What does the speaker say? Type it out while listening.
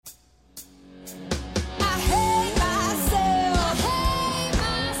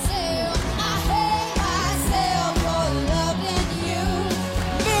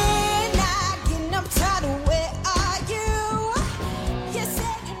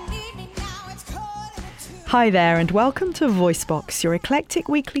Hi there and welcome to VoiceBox, your eclectic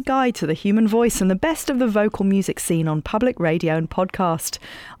weekly guide to the human voice and the best of the vocal music scene on public radio and podcast.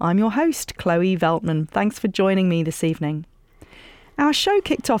 I'm your host, Chloe Veltman. Thanks for joining me this evening. Our show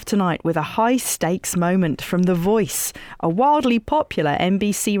kicked off tonight with a high-stakes moment from The Voice, a wildly popular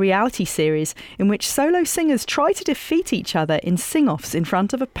NBC reality series in which solo singers try to defeat each other in sing-offs in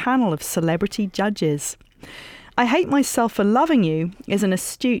front of a panel of celebrity judges. I Hate Myself for Loving You is an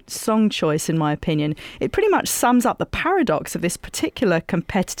astute song choice in my opinion. It pretty much sums up the paradox of this particular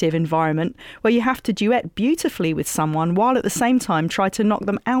competitive environment where you have to duet beautifully with someone while at the same time try to knock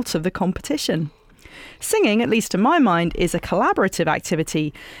them out of the competition. Singing, at least to my mind, is a collaborative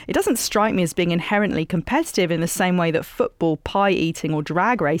activity. It doesn't strike me as being inherently competitive in the same way that football, pie eating or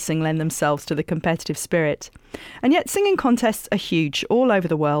drag racing lend themselves to the competitive spirit. And yet singing contests are huge all over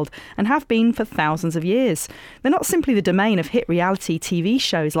the world and have been for thousands of years. They're not simply the domain of hit reality TV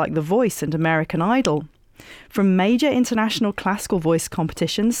shows like The Voice and American Idol. From major international classical voice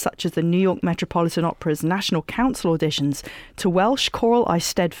competitions such as the New York Metropolitan Opera's National Council auditions, to Welsh choral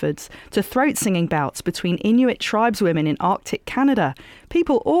Eisteddfods, to throat singing bouts between Inuit tribeswomen in Arctic Canada,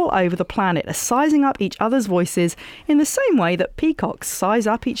 people all over the planet are sizing up each other's voices in the same way that peacocks size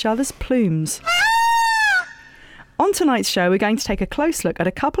up each other's plumes. On tonight's show, we're going to take a close look at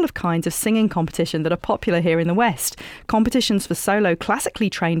a couple of kinds of singing competition that are popular here in the West. Competitions for solo classically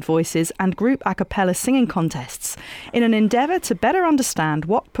trained voices and group a cappella singing contests, in an endeavour to better understand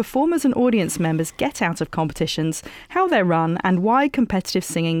what performers and audience members get out of competitions, how they're run, and why competitive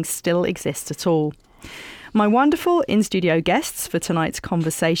singing still exists at all. My wonderful in-studio guests for tonight's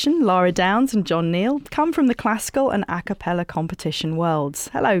conversation, Lara Downs and John Neal, come from the classical and a cappella competition worlds.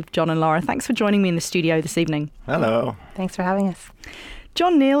 Hello, John and Lara. Thanks for joining me in the studio this evening. Hello. Thanks for having us.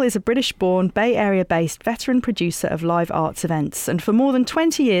 John Neal is a British-born, Bay Area-based veteran producer of live arts events, and for more than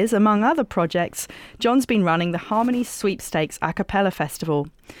 20 years, among other projects, John's been running the Harmony Sweepstakes a cappella festival.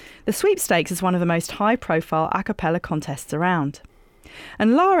 The Sweepstakes is one of the most high-profile a cappella contests around.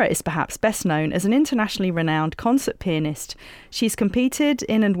 And Lara is perhaps best known as an internationally renowned concert pianist. She's competed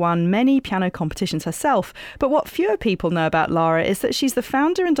in and won many piano competitions herself, but what fewer people know about Lara is that she's the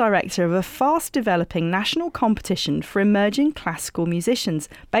founder and director of a fast-developing national competition for emerging classical musicians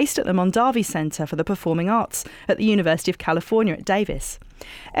based at the Mondavi Center for the Performing Arts at the University of California at Davis.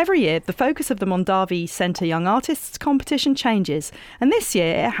 Every year, the focus of the Mondavi Center Young Artists competition changes, and this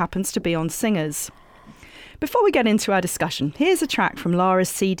year it happens to be on singers. Before we get into our discussion, here's a track from Lara's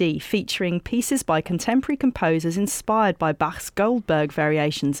CD featuring pieces by contemporary composers inspired by Bach's Goldberg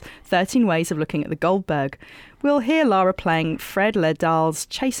variations, 13 Ways of Looking at the Goldberg. We'll hear Lara playing Fred Lerdahl's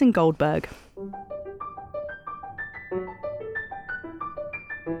Chasing Goldberg.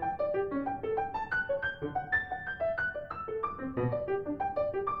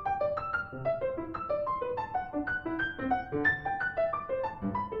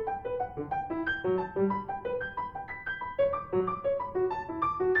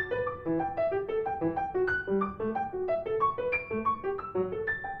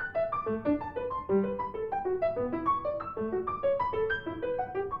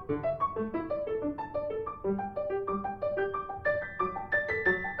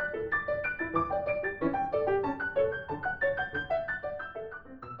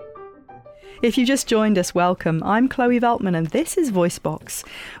 If you just joined us, welcome. I'm Chloe Veltman and this is VoiceBox.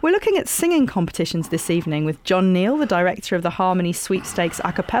 We're looking at singing competitions this evening with John Neal, the director of the Harmony Sweepstakes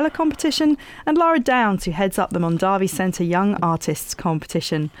a cappella competition, and Lara Downs, who heads up the Mondavi Center Young Artists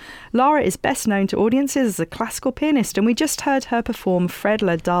competition. Lara is best known to audiences as a classical pianist, and we just heard her perform Fred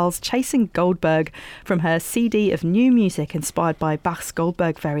Lerdahl's Chasing Goldberg from her CD of new music inspired by Bach's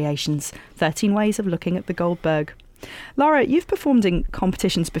Goldberg variations, 13 Ways of Looking at the Goldberg. Lara, you've performed in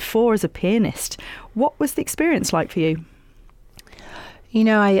competitions before as a pianist. What was the experience like for you? You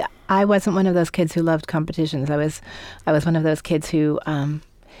know, I wasn't one of those kids who loved competitions. I was one of those kids who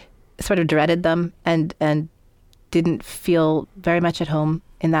sort of dreaded them and didn't feel very much at home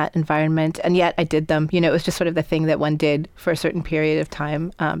in that environment. And yet I did them. You know, it was just sort of the thing that one did for a certain period of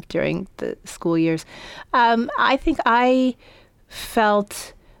time during the school years. I think I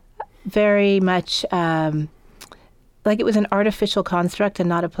felt very much like it was an artificial construct and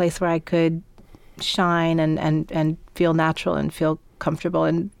not a place where I could shine and feel natural and feel comfortable.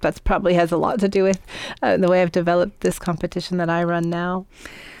 And that probably has a lot to do with the way I've developed this competition that I run now.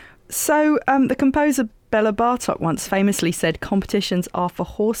 So the composer Bela Bartok once famously said competitions are for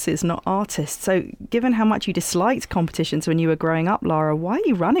horses, not artists. So given how much you disliked competitions when you were growing up, Lara, why are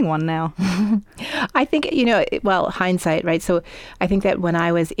you running one now? I think, hindsight, right? So I think that when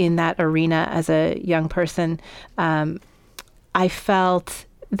I was in that arena as a young person, I felt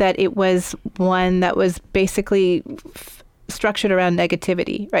that it was one that was basically structured around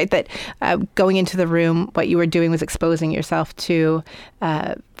negativity, right? That going into the room, what you were doing was exposing yourself to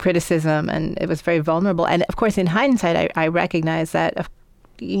criticism, and it was very vulnerable. And of course, in hindsight, I recognize that,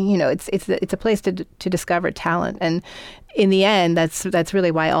 it's a place to discover talent. And in the end, that's really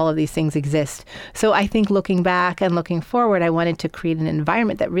why all of these things exist. So I think looking back and looking forward, I wanted to create an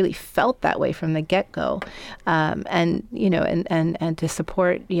environment that really felt that way from the get-go, and to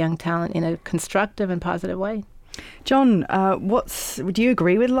support young talent in a constructive and positive way. John, do you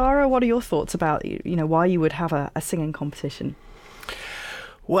agree with Lara? What are your thoughts about why you would have a singing competition?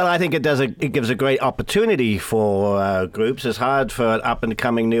 Well, I think it gives a great opportunity for groups. It's hard for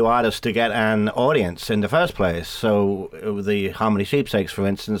up-and-coming new artists to get an audience in the first place. So the Harmony Sweepstakes, for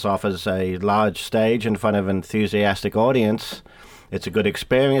instance, offers a large stage in front of an enthusiastic audience. It's a good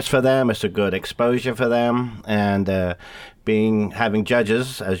experience for them. It's a good exposure for them. And having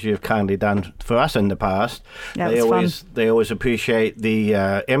judges, as you've kindly done for us in the past, they always appreciate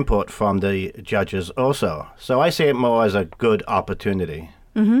the input from the judges also. So I see it more as a good opportunity.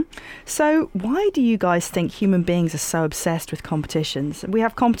 Mm-hmm. So why do you guys think human beings are so obsessed with competitions? We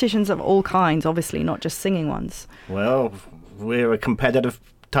have competitions of all kinds, obviously, not just singing ones. Well, we're a competitive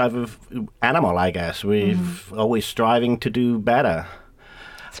type of animal, I guess. We're always striving to do better.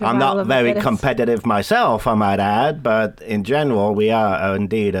 I'm not very competitive myself, I might add, but in general, we are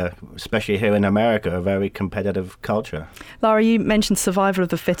indeed, especially here in America, a very competitive culture. Lara, you mentioned survival of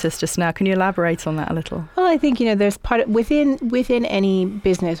the fittest just now. Can you elaborate on that a little? Well, I think, there's within any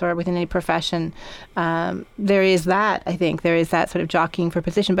business or within any profession, there is that, I think. There is that sort of jockeying for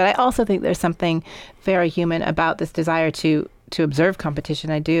position. But I also think there's something very human about this desire to observe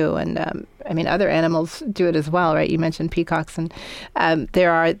competition. I do. And other animals do it as well, right? You mentioned peacocks, and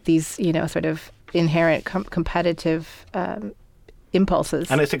there are these, sort of inherent competitive impulses.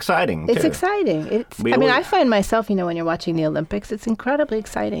 And it's exciting, too. It's exciting. I find myself, when you're watching the Olympics, it's incredibly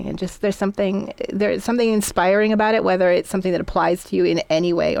exciting. And just there's something inspiring about it, whether it's something that applies to you in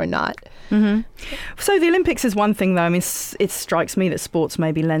any way or not. Mm-hmm. So the Olympics is one thing, though. It strikes me that sports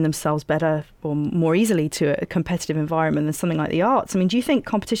maybe lend themselves better or more easily to a competitive environment than something like the arts. Do you think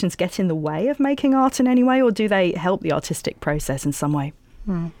competitions get in the way of making art in any way, or do they help the artistic process in some way?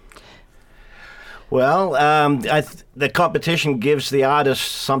 Well, the competition gives the artist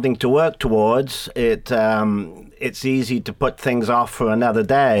something to work towards. It's easy to put things off for another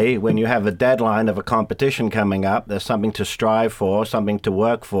day. When you have a deadline of a competition coming up, there's something to strive for, something to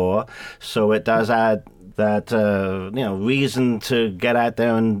work for. So it does add that reason to get out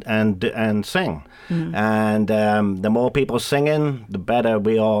there and sing. Mm-hmm. And the more people singing, the better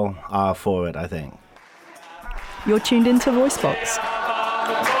we all are for it, I think. You're tuned into VoiceBox.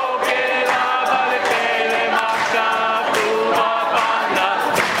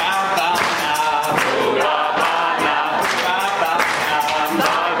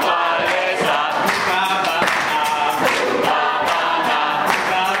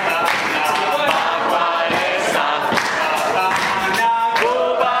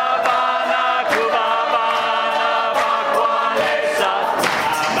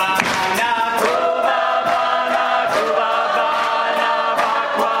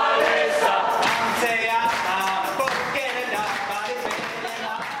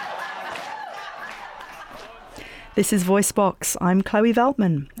 This is VoiceBox. I'm Chloe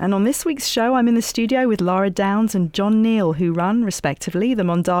Veltman, and on this week's show I'm in the studio with Lara Downs and John Neal, who run, respectively, the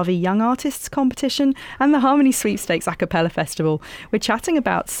Mondavi Young Artists Competition and the Harmony Sweepstakes A Cappella Festival. We're chatting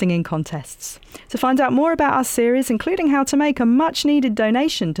about singing contests. To find out more about our series, including how to make a much-needed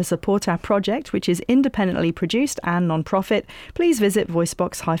donation to support our project, which is independently produced and non-profit, please visit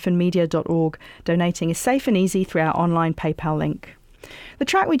voicebox-media.org. Donating is safe and easy through our online PayPal link. The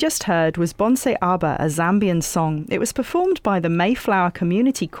track we just heard was Bonse Aba, a Zambian song. It was performed by the Mayflower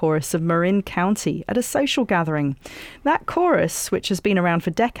Community Chorus of Marin County at a social gathering. That chorus, which has been around for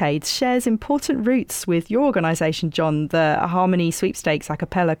decades, shares important roots with your organisation, John, the Harmony Sweepstakes A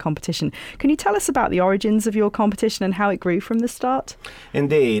Cappella Competition. Can you tell us about the origins of your competition and how it grew from the start?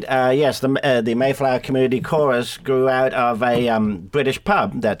 Indeed. Yes, the Mayflower Community Chorus grew out of a British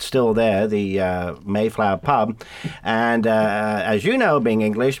pub that's still there, the Mayflower Pub. And as you know, being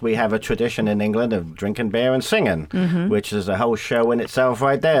English, we have a tradition in England of drinking beer and singing, which is a whole show in itself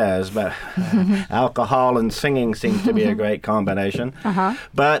right there. But alcohol and singing seems to be a great combination.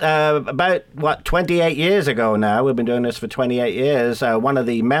 But about, 28 years ago now, we've been doing this for 28 years, one of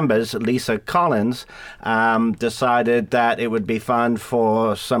the members, Lisa Collins, decided that it would be fun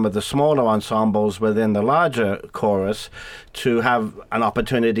for some of the smaller ensembles within the larger chorus to have an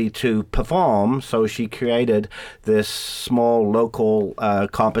opportunity to perform. So she created this small local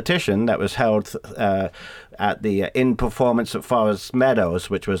competition that was held at the In Performance at Forest Meadows,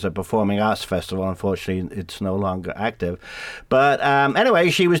 which was a performing arts festival. Unfortunately, it's no longer active. But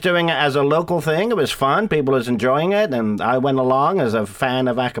anyway, she was doing it as a local thing. It was fun. People was enjoying it. And I went along as a fan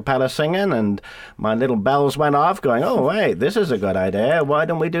of a cappella singing, and my little bells went off going, oh, wait, this is a good idea. Why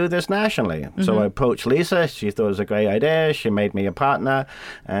don't we do this nationally? Mm-hmm. So I approached Lisa. She thought it was a great idea. She made me a partner,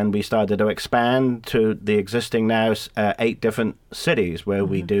 and we started to expand to the existing now 8 different cities where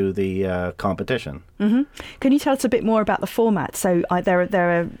we do the competition. Mm-hmm. Can you tell us a bit more about the format? So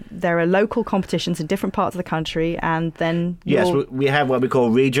there are local competitions in different parts of the country, and then yes, we have what we call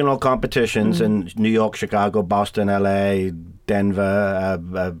regional competitions in New York, Chicago, Boston, LA, Denver,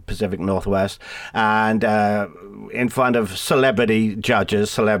 Pacific Northwest, and in front of celebrity judges,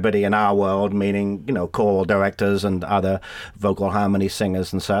 celebrity in our world, meaning, you know, choral directors and other vocal harmony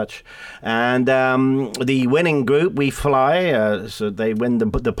singers and such. And the winning group, we fly, so they win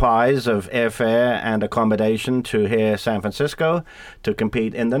the prize of airfare and accommodation to here, San Francisco, to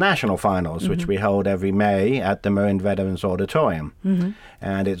compete in the national finals, which we hold every May at the Marin Veterans Auditorium.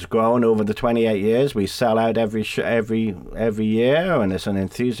 And it's grown over the 28 years. We sell out every year, and it's an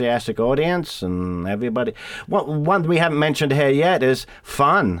enthusiastic audience, and everybody. One we haven't mentioned here yet is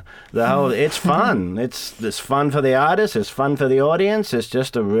fun. It's fun. It's fun for the artists. It's fun for the audience. It's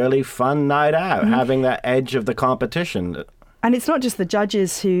just a really fun night out, having that edge of the competition. And it's not just the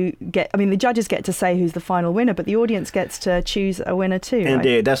judges who the judges get to say who's the final winner, but the audience gets to choose a winner too, right?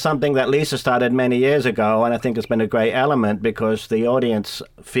 Indeed. That's something that Lisa started many years ago, and I think it's been a great element because the audience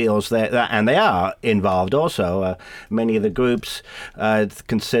feels that and they are involved also. Many of the groups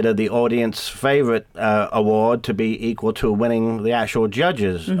consider the audience favorite award to be equal to winning the actual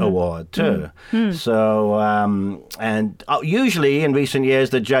judges award too. So, and usually in recent years,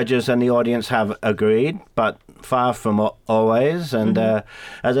 the judges and the audience have agreed, but far from always. And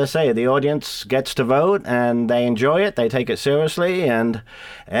as I say, the audience gets to vote and they enjoy it. They take it seriously. And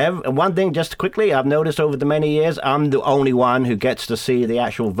one thing, just quickly, I've noticed over the many years, I'm the only one who gets to see the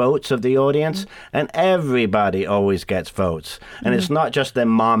actual votes of the audience. And everybody always gets votes. And it's not just their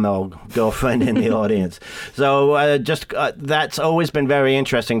mom or girlfriend in the audience. So that's always been very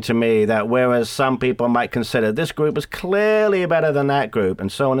interesting to me, that whereas some people might consider this group is clearly better than that group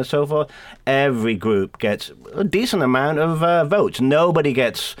and so on and so forth, every group gets a decent amount of votes. Nobody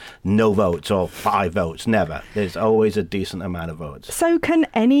gets no votes or 5 votes. Never. There's always a decent amount of votes. So can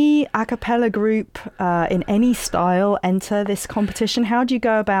any a cappella group in any style enter this competition? How do you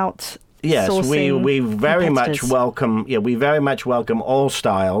go about Yes, we very much welcome. Yeah, we very much welcome all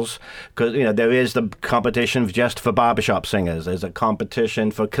styles, because there is the competition just for barbershop singers. There's a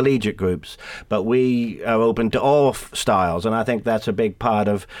competition for collegiate groups, but we are open to all styles, and I think that's a big part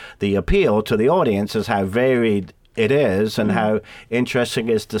of the appeal to the audience, is how varied it is and how interesting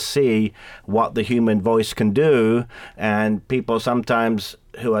it is to see what the human voice can do. And people sometimes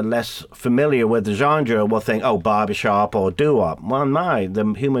who are less familiar with the genre will think, oh, barbershop or doo-wop. Well,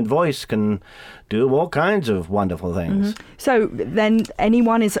 the human voice can do all kinds of wonderful things. So then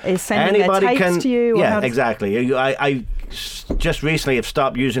anyone is sending their tapes to you? Yeah, exactly. I just recently have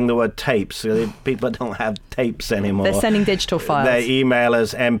stopped using the word tapes. People don't have tapes anymore. They're sending digital files. They email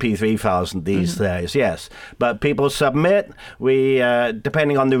us MP3 files these days, yes. But people submit. We,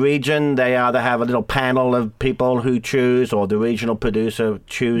 depending on the region, they either have a little panel of people who choose, or the regional producer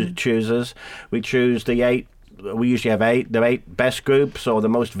chooses. We choose the 8. We usually have the 8 best groups or the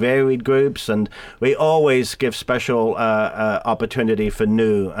most varied groups, and we always give special opportunity for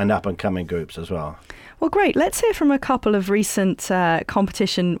new and up-and-coming groups as well. Well, great. Let's hear from a couple of recent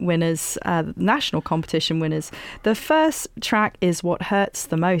competition winners, national competition winners. The first track is What Hurts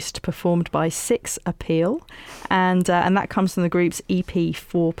the Most, performed by Six Appeal, and that comes from the group's EP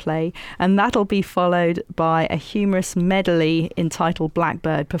Foreplay, and that'll be followed by a humorous medley entitled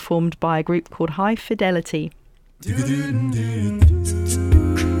Blackbird, performed by a group called High Fidelity.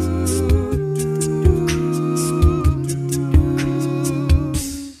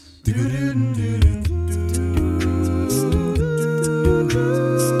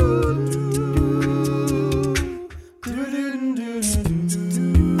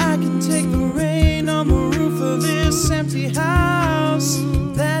 Empty house,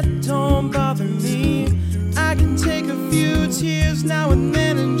 that don't bother me. I can take a few tears now and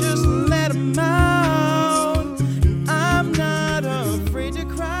then and just let them out. I'm not afraid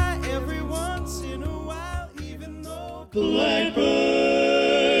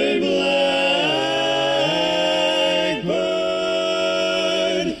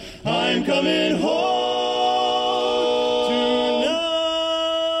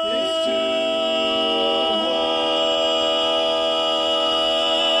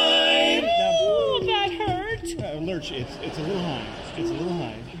It's a little high. It's a little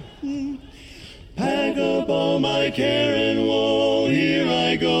high. Pack up all my care and woe, here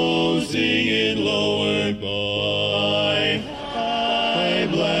I go, singing lower. Bye, bye,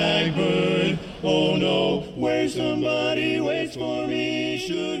 blackbird, oh no, where somebody waits for me,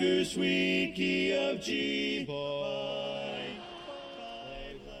 sugar sweet key of G.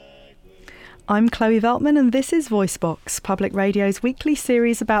 I'm Chloe Veltman and this is VoiceBox, Public Radio's weekly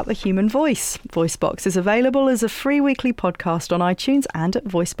series about the human voice. VoiceBox is available as a free weekly podcast on iTunes and at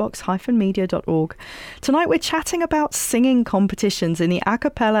voicebox-media.org. Tonight we're chatting about singing competitions in the a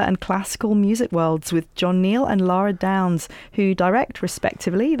cappella and classical music worlds with John Neal and Lara Downs, who direct,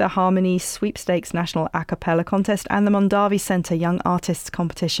 respectively, the Harmony Sweepstakes National A Cappella Contest and the Mondavi Centre Young Artists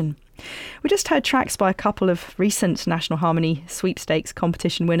Competition. We just heard tracks by a couple of recent National Harmony Sweepstakes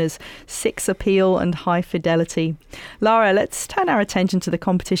competition winners, Six Appeal and High Fidelity. Lara, let's turn our attention to the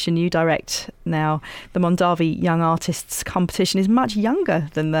competition you direct now. The Mondavi Young Artists Competition is much younger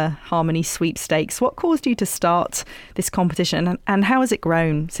than the Harmony Sweepstakes. What caused you to start this competition and how has it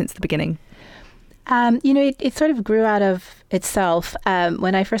grown since the beginning? It sort of grew out of itself.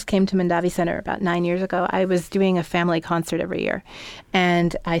 When I first came to Mondavi Centre about 9 years ago, I was doing a family concert every year.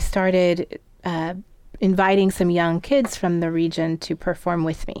 And I started inviting some young kids from the region to perform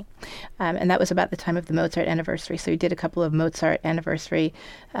with me. And that was about the time of the Mozart anniversary. So we did a couple of Mozart anniversary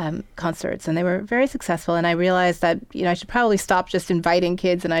concerts, and they were very successful. And I realized that, I should probably stop just inviting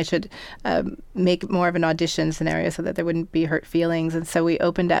kids and I should make more of an audition scenario so that there wouldn't be hurt feelings. And so we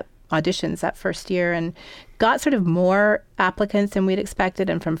opened up auditions that first year and got sort of more applicants than we'd expected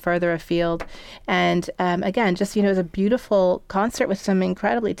and from further afield. And again, just, it was a beautiful concert with some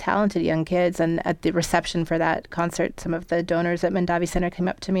incredibly talented young kids. And at the reception for that concert, some of the donors at Mondavi Centre came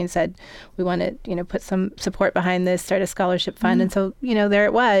up to me and said, we want to, put some support behind this, start a scholarship fund. And so, there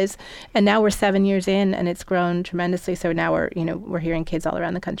it was. And now we're 7 years in and it's grown tremendously. So now we're hearing kids all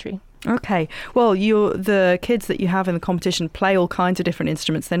around the country. Okay. Well, the kids that you have in the competition play all kinds of different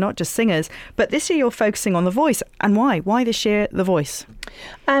instruments. They're not just singers. But this year you're focusing on the voice. And why? Why this year the voice?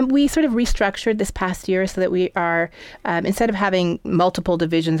 We sort of restructured this past year so that we are, instead of having multiple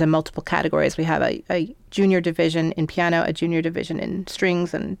divisions and multiple categories, we have a junior division in piano, a junior division in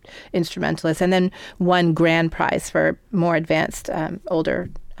strings and instrumentalists, and then one grand prize for more advanced,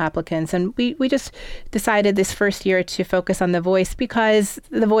 older applicants. And we just decided this first year to focus on the voice because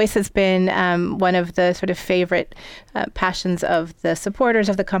the voice has been one of the sort of favorite passions of the supporters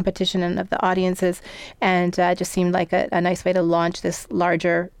of the competition and of the audiences. And it just seemed like a nice way to launch this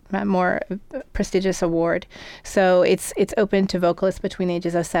larger, more prestigious award. So it's open to vocalists between the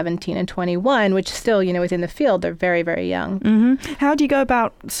ages of 17 and 21, which still, within the field, they're very, very young. Mm-hmm. How do you go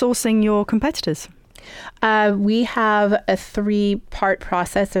about sourcing your competitors? We have a 3-part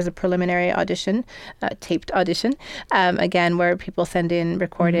process. There's a preliminary audition, taped audition, again, where people send in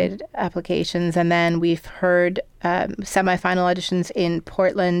recorded applications. And then we've heard semifinal auditions in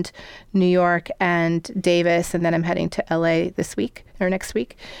Portland, New York, and Davis. And then I'm heading to LA this week or next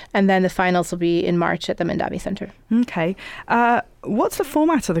week. And then the finals will be in March at the Mondavi Centre. Okay. What's the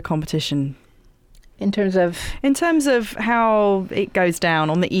format of the competition? In terms of how it goes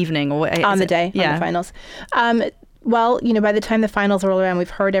down on the evening or on the day, on the finals. Well, by the time the finals roll around, we've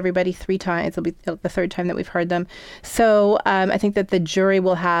heard everybody 3 times. It'll be the third time that we've heard them. So I think that the jury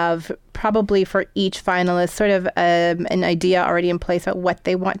will have probably for each finalist sort of an idea already in place about what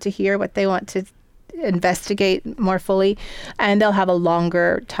they want to hear, what they want to investigate more fully, and they'll have a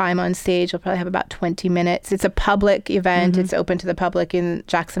longer time on stage. They'll probably have about 20 minutes. It's a public event. It's open to the public in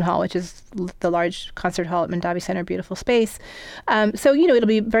Jackson Hall, which is the large concert hall at Mondavi Centre, beautiful space. So, it'll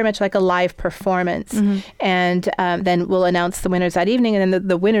be very much like a live performance. And then we'll announce the winners that evening, and then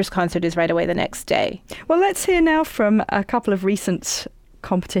the winners concert is right away the next day. Well, let's hear now from a couple of recent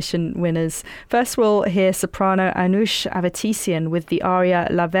competition winners. First, we'll hear soprano Anush Avatisian with the aria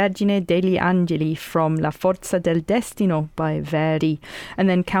La Vergine degli Angeli from La Forza del Destino by Verdi, and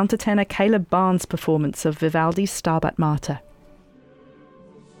then countertenor Caleb Barnes' performance of Vivaldi's Stabat Mater.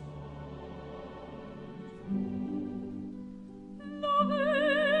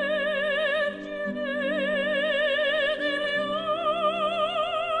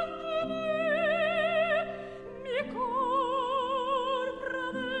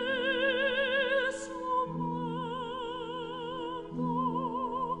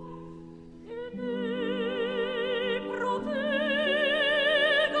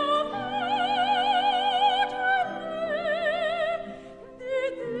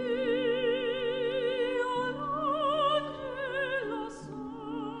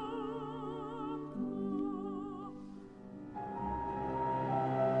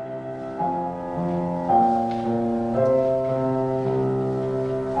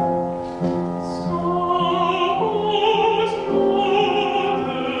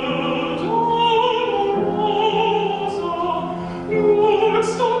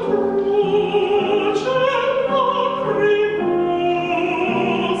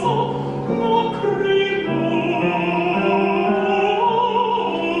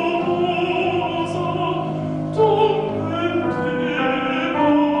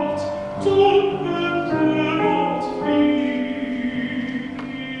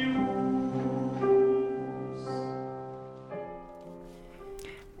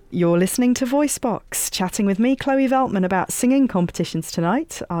 You're listening to VoiceBox, chatting with me, Chloe Veltman, about singing competitions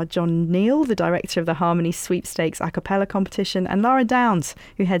tonight are John Neal, the director of the Harmony Sweepstakes a cappella competition, and Lara Downs,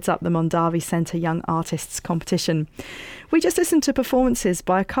 who heads up the Mondavi Centre Young Artists competition. We just listened to performances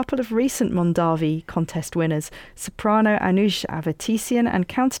by a couple of recent Mondavi contest winners, soprano Anush Avatisian and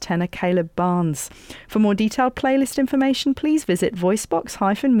countertenor Caleb Barnes. For more detailed playlist information, please visit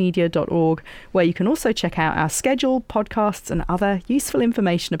voicebox-media.org, where you can also check out our schedule, podcasts and other useful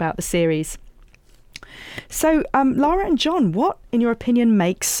information about the series. So, Lara and John, what, in your opinion,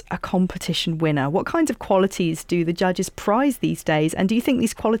 makes a competition winner? What kinds of qualities do the judges prize these days? And do you think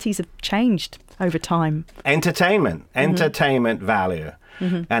these qualities have changed over time? Entertainment value.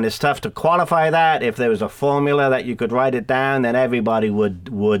 Mm-hmm. And it's tough to qualify that. If there was a formula that you could write it down, then everybody would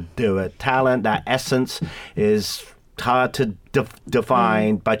do it. Talent, that essence is hard to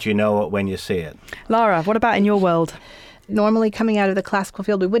define, but you know it when you see it. Lara, what about in your world? Normally, coming out of the classical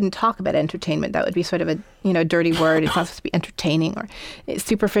field, we wouldn't talk about entertainment. That would be sort of a dirty word. It's not supposed to be entertaining or it's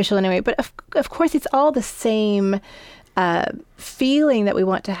superficial anyway. But of course, it's all the same feeling that we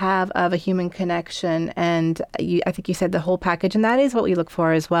want to have of a human connection. And I think you said the whole package, and that is what we look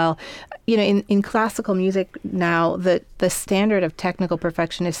for as well. In classical music now, the standard of technical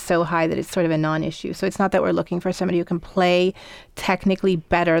perfection is so high that it's sort of a non-issue. So it's not that we're looking for somebody who can play technically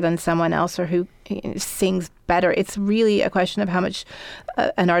better than someone else or who sings better. It's really a question of how much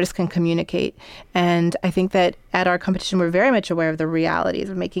an artist can communicate. And I think that at our competition, we're very much aware of the realities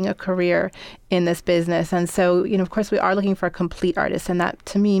of making a career in this business. And so, of course, we are looking for a complete artist. And that,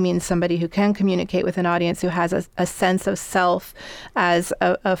 to me, means somebody who can communicate with an audience, who has a sense of self as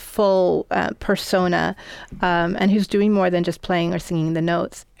a full persona, and who's doing more than just playing or singing the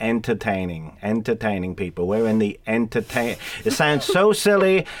notes. Entertaining people. We're in the entertain. It sounds so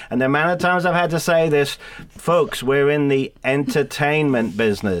silly, and the amount of times I've had to say this, folks, we're in the entertainment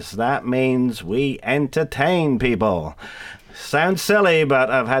business. That means we entertain people. Sounds silly,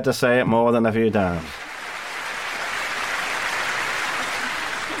 but I've had to say it more than a few times.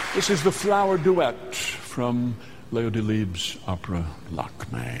 This is the Flower Duet from Leo Delibes' opera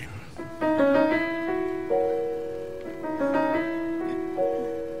Lakmé.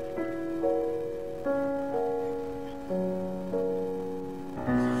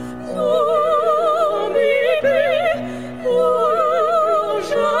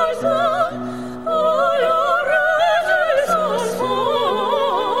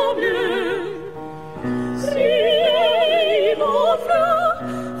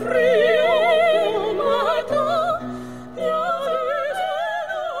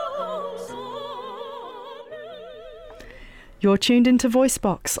 You're tuned into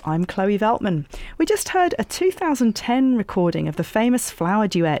VoiceBox. I'm Chloe Veltman. We just heard a 2010 recording of the famous Flower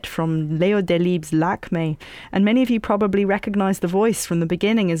Duet from Leo Delibes' Lakmé, and many of you probably recognise the voice from the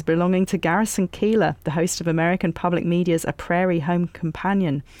beginning as belonging to Garrison Keillor, the host of American Public Media's A Prairie Home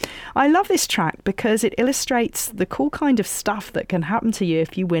Companion. I love this track because it illustrates the cool kind of stuff that can happen to you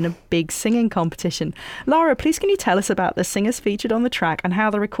if you win a big singing competition. Lara, please can you tell us about the singers featured on the track and how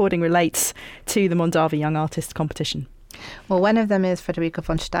the recording relates to the Mondavi Young Artists competition? Well, one of them is Frederica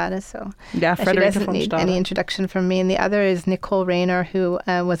von Stade, so yeah, she doesn't need any introduction from me. And the other is Nicole Rayner, who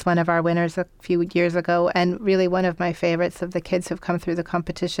was one of our winners a few years ago, and really one of my favorites of the kids who've come through the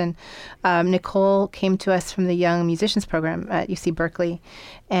competition. Nicole came to us from the Young Musicians Program at UC Berkeley,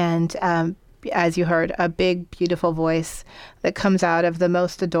 and as you heard, a big, beautiful voice that comes out of the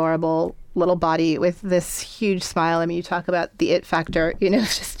most adorable little body with this huge smile. I mean, you talk about the it factor,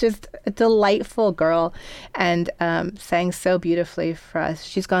 just a delightful girl, and sang so beautifully for us.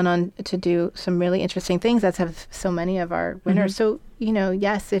 She's gone on to do some really interesting things, as have so many of our winners. Mm-hmm. So,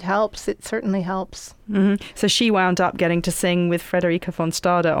 yes, it helps. It certainly helps. Mm-hmm. So she wound up getting to sing with Frederica von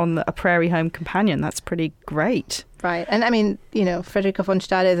Stade on A Prairie Home Companion. That's pretty great. Right. And I mean, Frederica von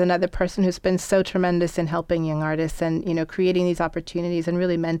Stade is another person who's been so tremendous in helping young artists and, creating these opportunities and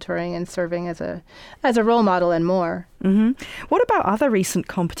really mentoring and serving as a role model and more. Mm-hmm. What about other recent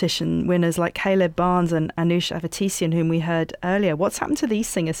competition winners like Caleb Barnes and Anush Avatisian, whom we heard earlier? What's happened to these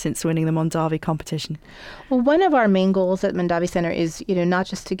singers since winning the Mondavi competition? Well, one of our main goals at Mondavi Center is, not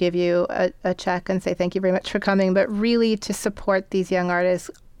just to give you a check and say thank you very much for coming, but really to support these young artists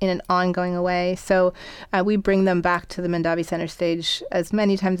in an ongoing way. So we bring them back to the Mondavi Center stage as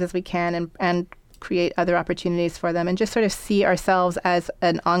many times as we can and create other opportunities for them and just sort of see ourselves as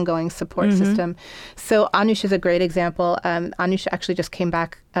an ongoing support system. So Anush is a great example. Anush actually just came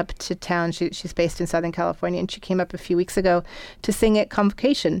back up to town. She's based in Southern California, and she came up a few weeks ago to sing at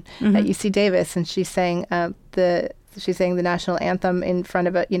Convocation at UC Davis, and she's sang the national anthem in front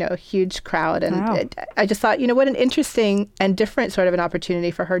of a huge crowd. And Wow. I just thought, what an interesting and different sort of an opportunity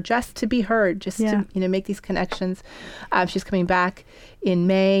for her just to be heard, just to make these connections. She's coming back in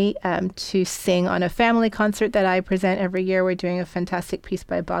May to sing on a family concert that I present every year. We're doing a fantastic piece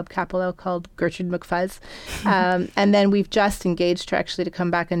by Bob Capello called Gertrude McFuzz. And then we've just engaged her actually to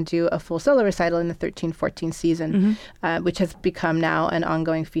come back and do a full solo recital in the 13-14 season, which has become now an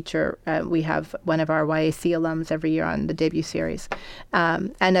ongoing feature. We have one of our YAC alums every year on the debut series.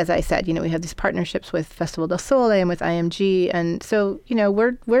 And as I said, we have these partnerships with Festival del Sole and with IMG. And so,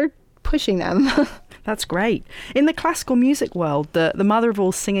 we're pushing them. That's great. In the classical music world, the mother of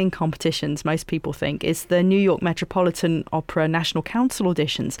all singing competitions, most people think, is the New York Metropolitan Opera National Council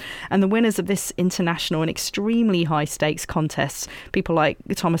auditions. And the winners of this international and extremely high-stakes contest, people like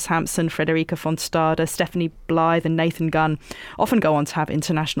Thomas Hampson, Frederica von Stade, Stephanie Blythe and Nathan Gunn, often go on to have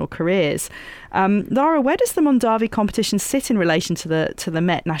international careers. Lara, where does the Mondavi competition sit in relation to the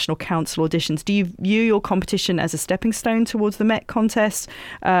Met National Council auditions? Do you view your competition as a stepping stone towards the Met contest?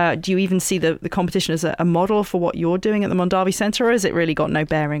 Do you even see the competition as a model for what you're doing at the Mondavi Center, or has it really got no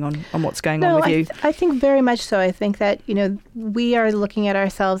bearing on what's going on with you? I think very much so. I think that, we are looking at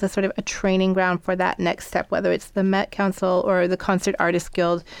ourselves as sort of a training ground for that next step, whether it's the Met Council or the Concert Artists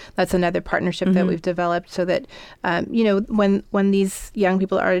Guild. That's another partnership that we've developed so that, when these young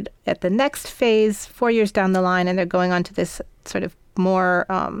people are at the next phase, 4 years down the line, and they're going on to this sort of more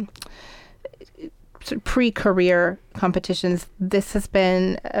sort of pre-career competitions, this has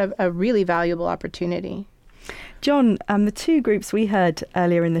been a really valuable opportunity. John, the two groups we heard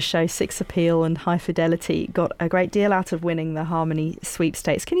earlier in the show, Six Appeal and High Fidelity, got a great deal out of winning the Harmony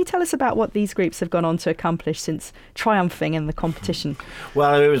Sweepstakes. Can you tell us about what these groups have gone on to accomplish since triumphing in the competition?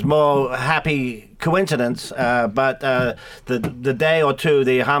 Well, it was more happy coincidence, but the day or two,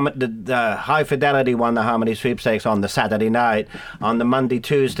 the High Fidelity won the Harmony Sweepstakes on the Saturday night. On the Monday,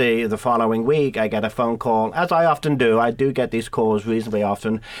 Tuesday, the following week, I get a phone call, as I often do. I do get these calls reasonably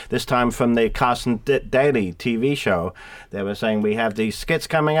often, this time from the Carson Daly TV show. They were saying, we have these skits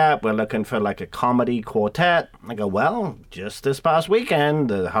coming up. We're looking for like a comedy quartet. I go, well, just this past weekend,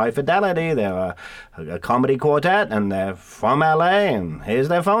 the High Fidelity, they're a comedy quartet, and they're from LA, and here's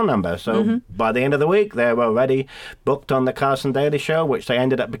their phone number. So by the end of the week, they were already booked on the Carson Daly show, which they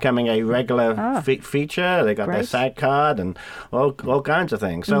ended up becoming a regular feature. They got their SAG card and all kinds of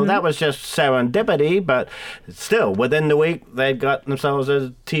things. So that was just serendipity, but still, within the week, they'd got themselves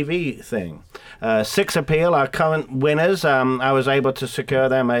a TV thing. Six Appeal, our current winners, I was able to secure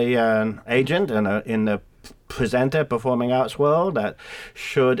them an agent in the presenter performing arts world. That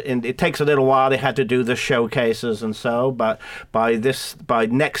it takes a little while. They had to do the showcases and so, but by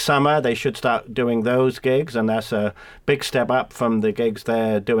next summer they should start doing those gigs, and that's a big step up from the gigs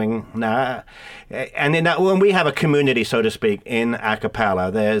they're doing now. And when we have a community, so to speak, in a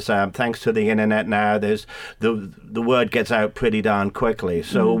cappella, there's thanks to the internet now, there's the word gets out pretty darn quickly.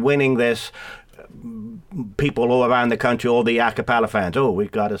 So winning this, people all around the country, all the a cappella fans,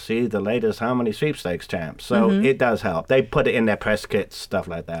 we've got to see the latest Harmony Sweepstakes champs. So it does help. They put it in their press kits, stuff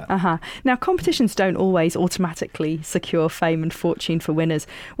like that. Now, competitions don't always automatically secure fame and fortune for winners.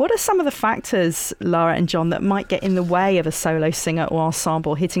 What are some of the factors, Lara and John, that might get in the way of a solo singer or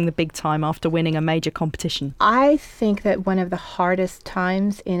ensemble hitting the big time after winning a major competition? I think that one of the hardest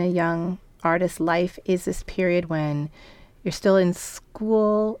times in a young artist's life is this period when you're still in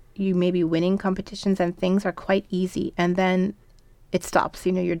school, you may be winning competitions and things are quite easy, and then it stops.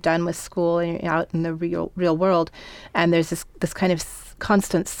 You're done with school and you're out in the real world, and there's this kind of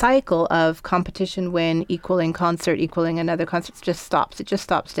constant cycle of competition win equaling concert equaling another concert. It just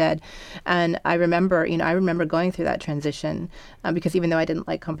stops dead. And I remember going through that transition because even though I didn't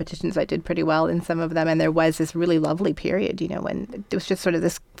like competitions, I did pretty well in some of them, and there was this really lovely period, when it was just sort of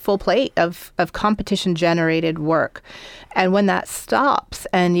this full plate of competition generated work. And when that stops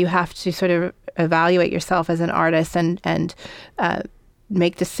and you have to sort of evaluate yourself as an artist and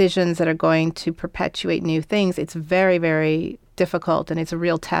make decisions that are going to perpetuate new things, it's very, very difficult, and it's a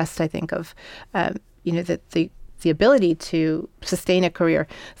real test, I think, of the ability to sustain a career.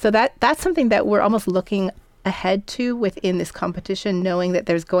 So that's something that we're almost looking ahead to within this competition, knowing that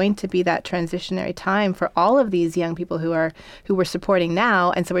there's going to be that transitionary time for all of these young people who we're supporting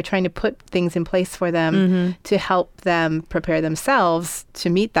now. And so we're trying to put things in place for them to help them prepare themselves to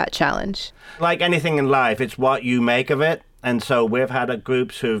meet that challenge. Like anything in life, it's what you make of it. And so we've had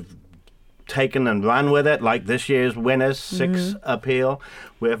groups who've taken and run with it, like this year's winners, Six Appeal.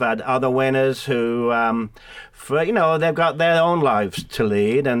 We've had other winners who, they've got their own lives to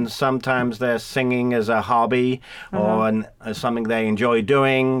lead, and sometimes they're singing as a hobby or as something they enjoy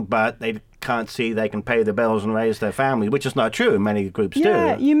doing, but they can't see they can pay the bills and raise their family, which is not true. Many groups do.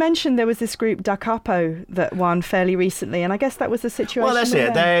 Yeah, you mentioned there was this group Da Capo that won fairly recently, and I guess that was the situation. Well, that's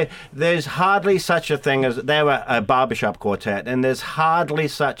it. There's hardly such a thing as they were a barbershop quartet, and there's hardly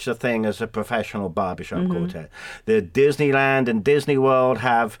such a thing as a professional barbershop quartet. The Disneyland and Disney World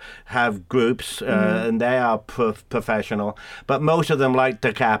have groups, and they are professional, but most of them, like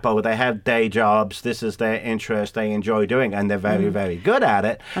Da Capo, they have day jobs. This is their interest. They enjoy doing it, and they're very, very good at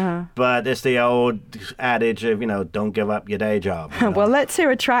it. But it's the old adage of, don't give up your day job. Well, let's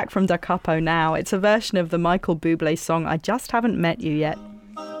hear a track from Da Capo now. It's a version of the Michael Bublé song, I Just Haven't Met You Yet.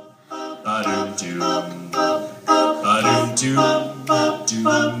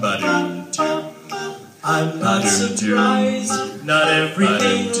 I'm not surprised, not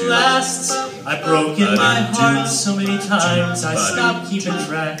everything lasts. I've broken my heart so many times I stopped keeping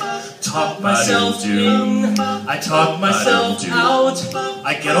track. Talk myself in, I talk myself out.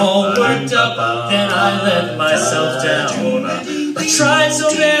 I get all worked up, then I let myself down. I tried so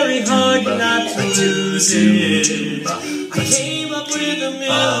very hard not to lose it. I came up with a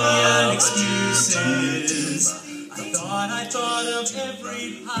million excuses. I thought of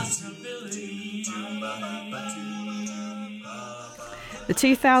every possibility. The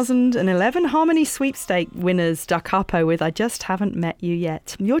 2011 Harmony Sweepstake winners Da Capo with I Just Haven't Met You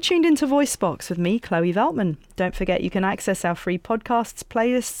Yet. You're tuned into VoiceBox with me, Chloe Veltman. Don't forget you can access our free podcasts,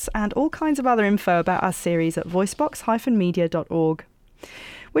 playlists and all kinds of other info about our series at voicebox-media.org.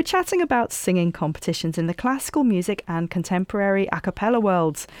 We're chatting about singing competitions in the classical music and contemporary a cappella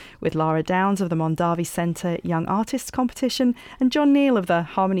worlds with Lara Downs of the Mondavi Centre Young Artists Competition and John Neal of the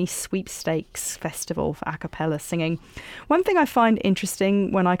Harmony Sweepstakes Festival for a cappella singing. One thing I find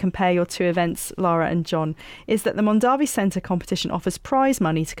interesting when I compare your two events, Lara and John, is that the Mondavi Centre competition offers prize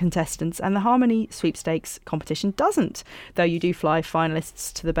money to contestants and the Harmony Sweepstakes competition doesn't, though you do fly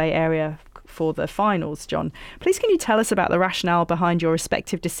finalists to the Bay Area for the finals. John, please can you tell us about the rationale behind your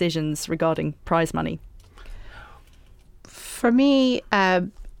respective decisions regarding prize money? For me,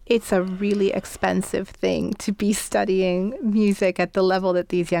 it's a really expensive thing to be studying music at the level that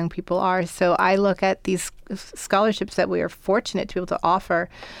these young people are. So I look at these scholarships that we are fortunate to be able to offer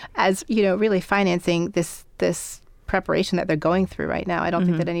as, really financing this preparation that they're going through right now. I don't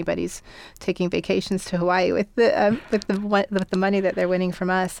think that anybody's taking vacations to Hawaii with the money that they're winning from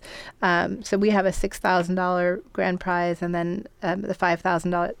us. So we have a $6,000 grand prize, and then the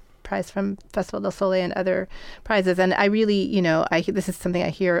 $5,000 prize from Festival del Sole and other prizes. And I really, this is something I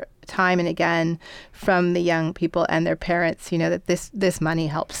hear time and again from the young people and their parents. That this money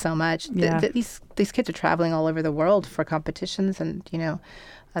helps so much. Yeah. These kids are traveling all over the world for competitions and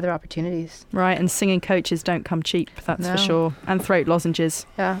other opportunities. Right, and singing coaches don't come cheap, that's for sure. And throat lozenges.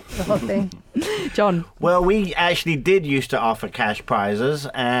 Yeah, the whole thing. John? Well, we actually did used to offer cash prizes,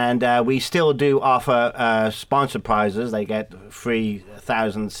 and we still do offer sponsor prizes. They get free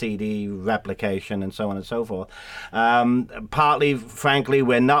 1,000 CD replication and so on and so forth. Partly, frankly,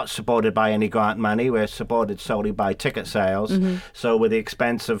 we're not supported by any grant money. We're supported solely by ticket sales. So with the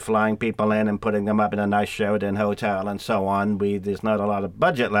expense of flying people in and putting them up in a nice Sheraton hotel and so on, there's not a lot of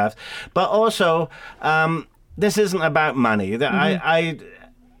budget left. But also, this isn't about money.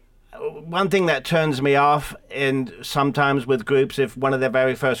 One thing that turns me off sometimes with groups, if one of their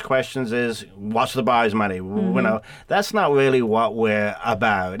very first questions is, what's the prize money? That's not really what we're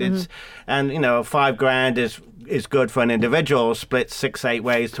about. And $5,000 is good for an individual. Split 6-8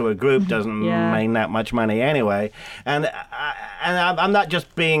 ways to a group doesn't mean that much money anyway. And I'm not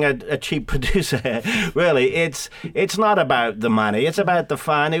just being a cheap producer here, really. It's not about the money. It's about the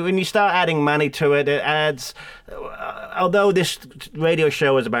fun. When you start adding money to it, it adds. Although this radio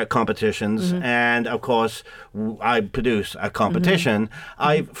show is about competitions, and of course I produce a competition,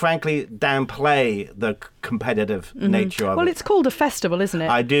 I frankly downplay the competitive nature of it. Well, it's called a festival, isn't it?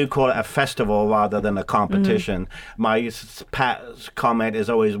 I do call it a festival rather than a competition. My comment is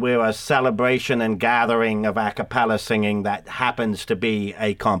always, we're a celebration and gathering of a cappella singing that happens happens to be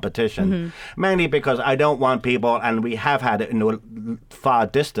a competition. Mainly because I don't want people, and we have had it in the far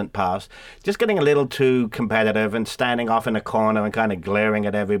distant past, just getting a little too competitive and standing off in a corner and kind of glaring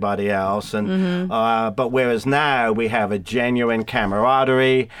at everybody else. And but whereas now we have a genuine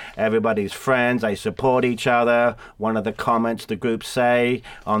camaraderie, everybody's friends, they support each other. One of the comments the group say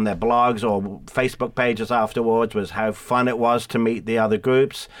on their blogs or Facebook pages afterwards was how fun it was to meet the other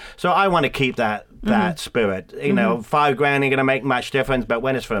groups. So I want to keep that spirit. You know, $5,000 ain't going to make much difference, but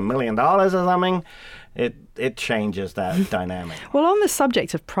when it's for $1 million or something, it changes that dynamic. Well, on the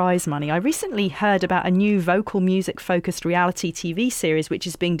subject of prize money, I recently heard about a new vocal music-focused reality TV series which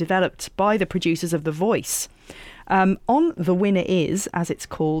is being developed by the producers of The Voice. On The Winner Is, as it's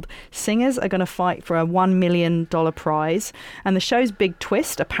called, singers are going to fight for a $1 million prize. And the show's big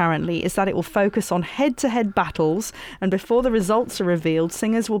twist, apparently, is that it will focus on head-to-head battles. And before the results are revealed,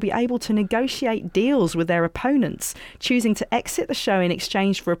 singers will be able to negotiate deals with their opponents, choosing to exit the show in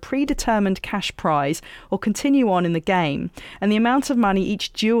exchange for a predetermined cash prize or continue on in the game. And the amount of money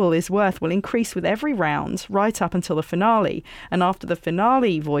each duel is worth will increase with every round, right up until the finale. And after the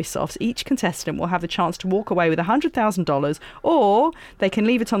finale voice-offs, each contestant will have the chance to walk away with $100,000, or they can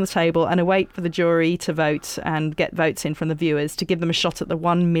leave it on the table and await for the jury to vote and get votes in from the viewers to give them a shot at the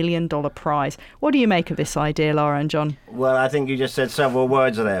 $1 million prize. What do you make of this idea, Laura and John? Well, I think you just said several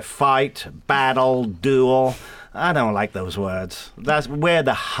words there. Fight, battle, duel. I don't like those words. We're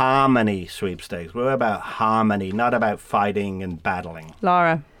the harmony sweepstakes. We're about harmony, not about fighting and battling.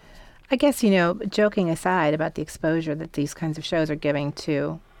 Laura? I guess, joking aside about the exposure that these kinds of shows are giving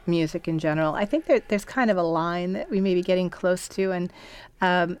to music in general, I think there's kind of a line that we may be getting close to, and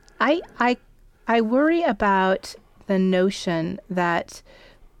I worry about the notion that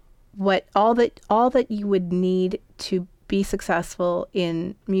all that you would need to be successful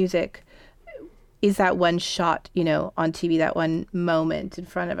in music is that one shot, on TV, that one moment in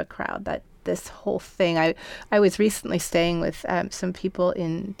front of a crowd. That this whole thing. I was recently staying with some people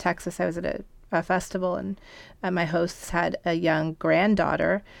in Texas. I was at a festival, and my hosts had a young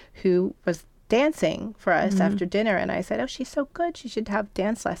granddaughter who was dancing for us after dinner, and I said, "Oh, she's so good, she should have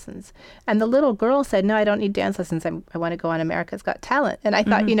dance lessons." And the little girl said, "No, I don't need dance lessons. I want to go on America's Got Talent." And I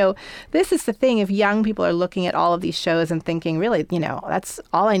thought, this is the thing. If young people are looking at all of these shows and thinking, really, that's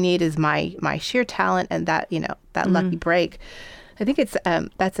all I need is my sheer talent and that that lucky break, I think it's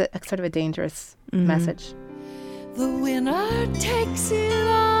that's a sort of a dangerous message. The winner takes it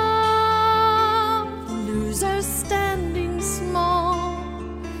all, the loser standing small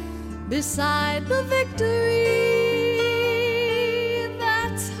beside the victory.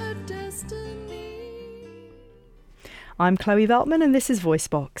 That's her destiny. I'm Chloe Veltman and this is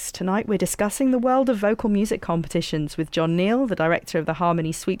VoiceBox. Tonight we're discussing the world of vocal music competitions with John Neal, the director of the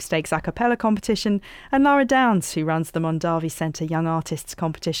Harmony Sweepstakes a cappella competition, and Laura Downs, who runs the Mondavi Centre Young Artists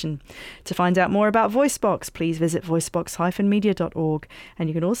competition. To find out more about VoiceBox, please visit voicebox-media.org, and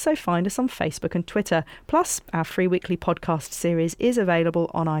you can also find us on Facebook and Twitter. Plus, our free weekly podcast series is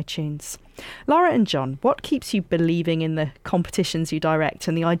available on iTunes. Laura and John, what keeps you believing in the competitions you direct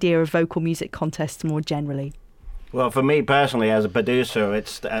and the idea of vocal music contests more generally? Well, for me personally, as a producer,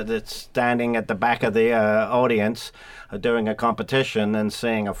 it's standing at the back of the audience during a competition and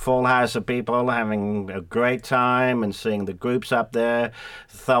seeing a full house of people having a great time and seeing the groups up there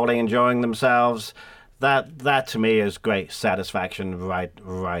thoroughly enjoying themselves. That to me is great satisfaction right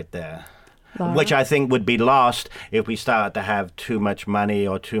there. Laura? Which I think would be lost if we start to have too much money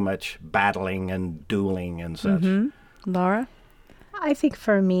or too much battling and dueling and such. Laura? I think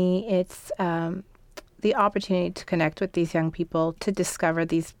for me, it's the opportunity to connect with these young people, to discover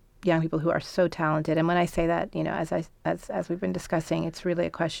these young people who are so talented. And when I say that, as we've been discussing, it's really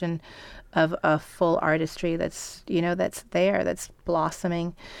a question of a full artistry that's there, that's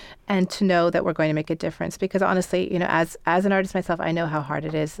blossoming, and to know that we're going to make a difference. Because honestly, as an artist myself, I know how hard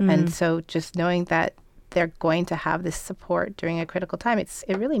it is. And so just knowing that they're going to have this support during a critical time, it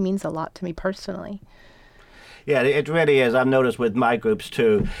really means a lot to me personally. Yeah, it really is. I've noticed with my groups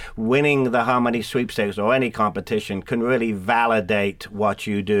too, winning the Harmony Sweepstakes or any competition can really validate what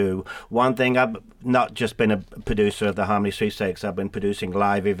you do. One thing, I've not just been a producer of the Harmony Sweepstakes, I've been producing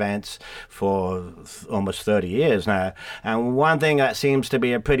live events for almost 30 years now. And one thing that seems to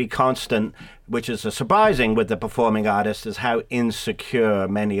be a pretty constant, which is surprising with the performing artists, is how insecure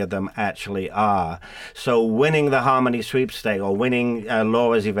many of them actually are. So winning the Harmony Sweepstakes or winning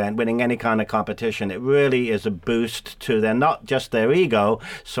Laura's event, winning any kind of competition, it really is a boost to not just their ego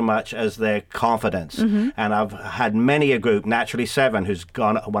so much as their confidence. And I've had many a group, Naturally Seven, who's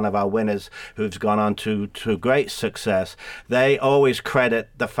gone, one of our winners, who's gone on to great success. They always credit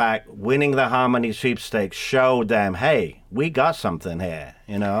the fact winning the Harmony Sweepstakes showed them, hey, we got something here,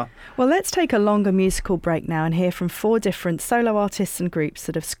 you know. Well, let's take a longer musical break now and hear from 4 different solo artists and groups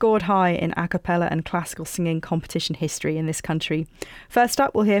that have scored high in a cappella and classical singing competition history in this country. First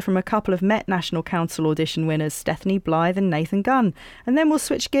up, we'll hear from a couple of Met National Council audition winners, Stephanie Blythe and Nathan Gunn. And then we'll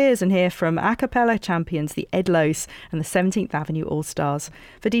switch gears and hear from a cappella champions, the Edlos and the 17th Avenue All-Stars.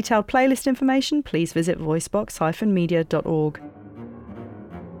 For detailed playlist information, please visit voicebox-media.org.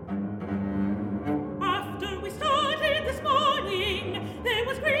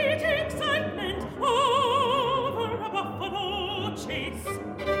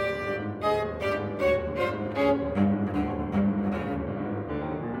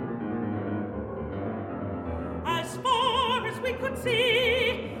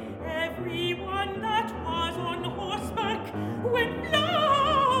 See, everyone that was on horseback went flying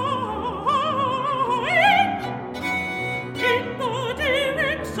in the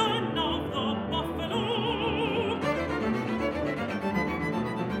direction of the buffalo.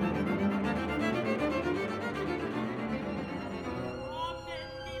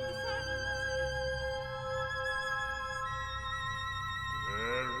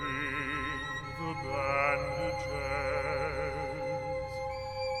 Bearing the bandages,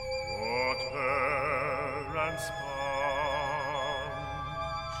 water and sponge,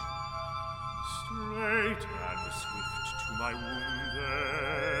 straight and swift to my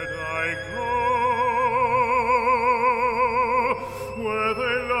wounded I go, where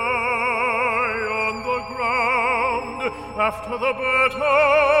they lie on the ground after the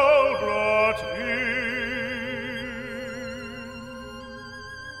battle brought in.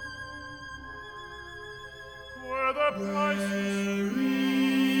 Where the price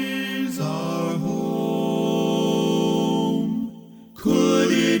is our home.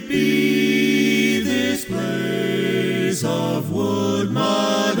 Could it be this place of wood,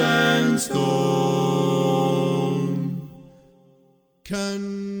 mud, and stone?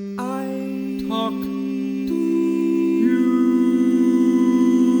 Can I talk to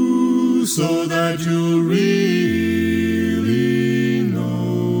you so that you really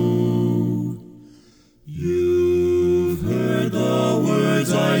know? You've heard the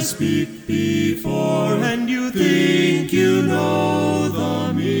words I speak before, and you think you know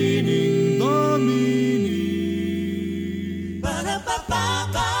the meaning, the meaning. Get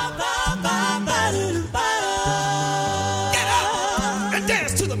up and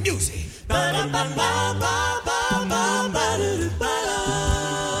dance to the music.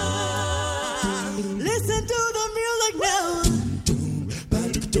 Listen to the music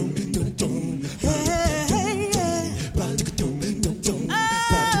now.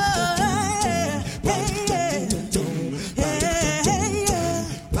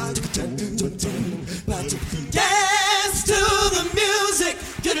 Dance to the music.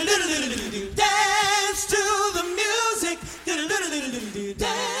 Dance to the music.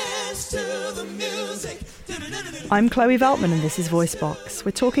 Dance to the music. I'm Chloe Veltman and this is VoiceBox.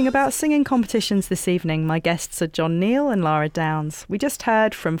 We're talking about singing competitions this evening. My guests are John Neal and Lara Downs. We just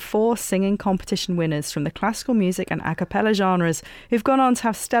heard from 4 singing competition winners from the classical music and a cappella genres who've gone on to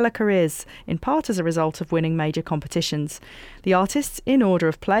have stellar careers, in part as a result of winning major competitions. The artists in order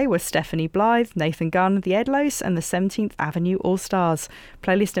of play were Stephanie Blythe, Nathan Gunn, the Edlos and the 17th Avenue All-Stars.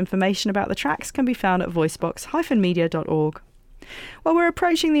 Playlist information about the tracks can be found at voicebox-media.org. Well, we're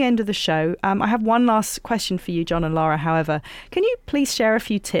approaching the end of the show. I have one last question for you, John and Lara, however. Can you please share a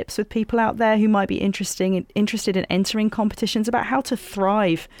few tips with people out there who might be interested in entering competitions about how to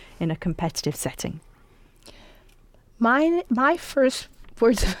thrive in a competitive setting? My first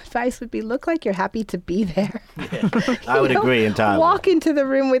words of advice would be, look like you're happy to be there. Yeah, I would agree entirely. Walk into the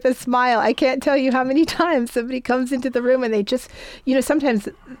room with a smile. I can't tell you how many times somebody comes into the room and they just, sometimes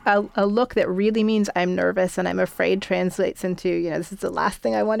a look that really means I'm nervous and I'm afraid translates into, this is the last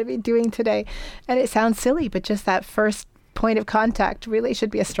thing I want to be doing today. And it sounds silly, but just that first point of contact really should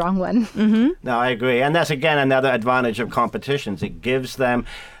be a strong one. Mm-hmm. No, I agree. And that's, again, another advantage of competitions. It gives them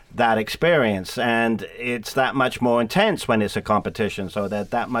that experience, and it's that much more intense when it's a competition, so they're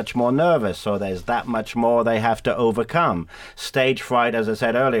that much more nervous, so there's that much more they have to overcome. Stage fright, as I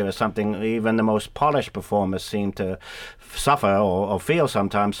said earlier, is something even the most polished performers seem to suffer or feel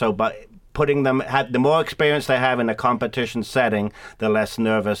sometimes. So, but putting them, the more experience they have in a competition setting, the less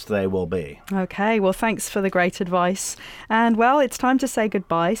nervous they will be. Okay, well, thanks for the great advice. And, well, it's time to say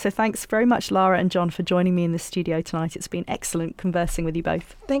goodbye. So thanks very much, Lara and John, for joining me in the studio tonight. It's been excellent conversing with you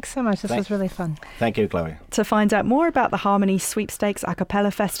both. Thanks so much. This was really fun. Thank you, Chloe. To find out more about the Harmony Sweepstakes A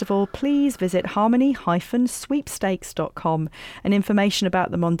Cappella Festival, please visit harmony-sweepstakes.com. And information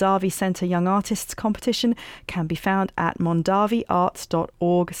about the Mondavi Centre Young Artists Competition can be found at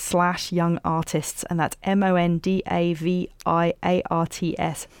mondaviarts.org/young Young Artists, and that's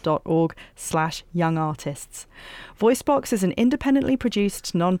mondaviarts.org/Young Artists. VoiceBox is an independently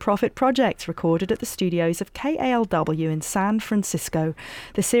produced non-profit project recorded at the studios of KALW in San Francisco.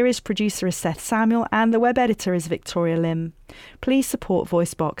 The series producer is Seth Samuel and the web editor is Victoria Lim. Please support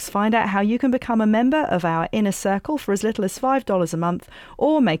VoiceBox. Find out how you can become a member of our inner circle for as little as $5 a month,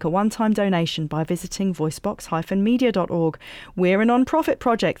 or make a one-time donation by visiting voicebox-media.org. We're a non-profit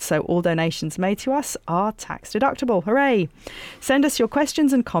project, so all donations made to us are tax deductible. Hooray! Send us your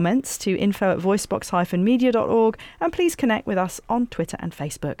questions and comments to info@voicebox-media.org, and please connect with us on Twitter and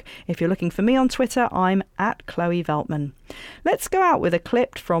Facebook. If you're looking for me on Twitter, I'm @Chloe Veltman. Let's go out with a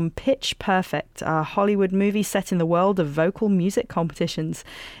clip from Pitch Perfect, a Hollywood movie set in the world of vocal music competitions.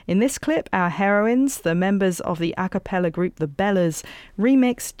 In this clip, our heroines, the members of the a cappella group The Bellas,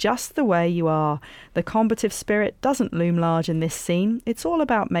 remix Just the Way You Are. The combative spirit doesn't loom large in this scene. It's all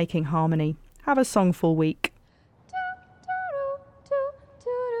about making harmony. Have a songful week.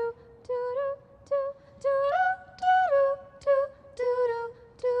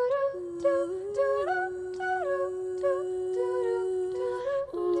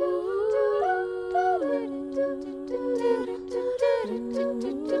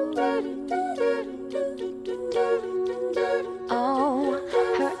 Oh,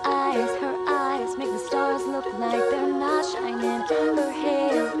 her eyes make the stars look like they're not shining. Her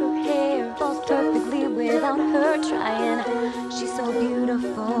hair falls perfectly without her trying. She's so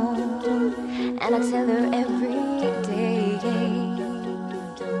beautiful, and I tell her every day.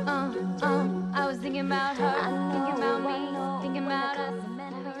 I was thinking about her.